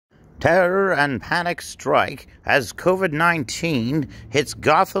Terror and panic strike as COVID-19 hits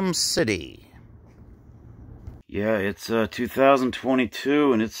Gotham City. Yeah, it's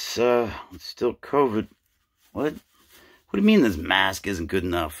 2022 and it's still COVID. What? What do you mean this mask isn't good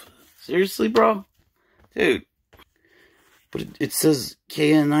enough? Seriously, bro? Dude. But it says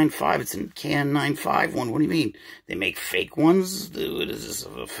KN95. It's an KN95 one. What do you mean? They make fake ones? What is this, a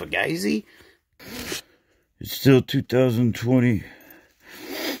Fugazi? It's still 2020.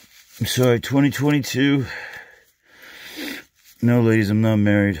 I'm sorry, 2022. No, ladies, I'm not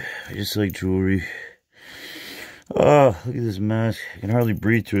married. I just like jewelry. Oh, look at this mask. I can hardly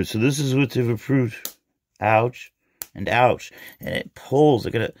breathe through it. So this is what they've approved. Ouch. And ouch. And it pulls.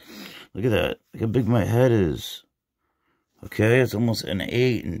 Look at that. Look how big my head is. Okay, it's almost an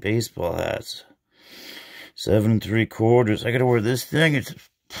 8 in baseball hats. 7 3/4. I gotta wear this thing. It's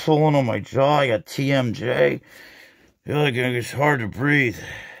pulling on my jaw. I got TMJ. I feel like it's hard to breathe.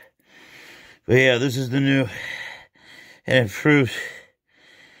 But yeah, this is the new and improved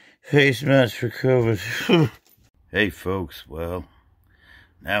face mask for COVID. Hey folks, well,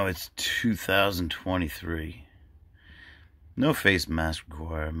 now it's 2023. No face mask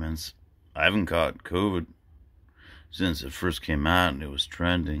requirements. I haven't caught COVID since it first came out and it was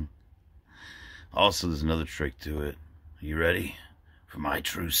trending. Also, there's another trick to it. Are you ready for my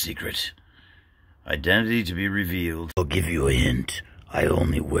true secret? Identity to be revealed. I'll give you a hint. I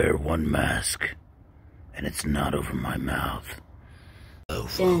only wear one mask, and it's not over my mouth. Hello,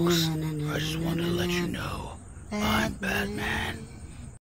 folks. I just wanted to let you know I'm Batman.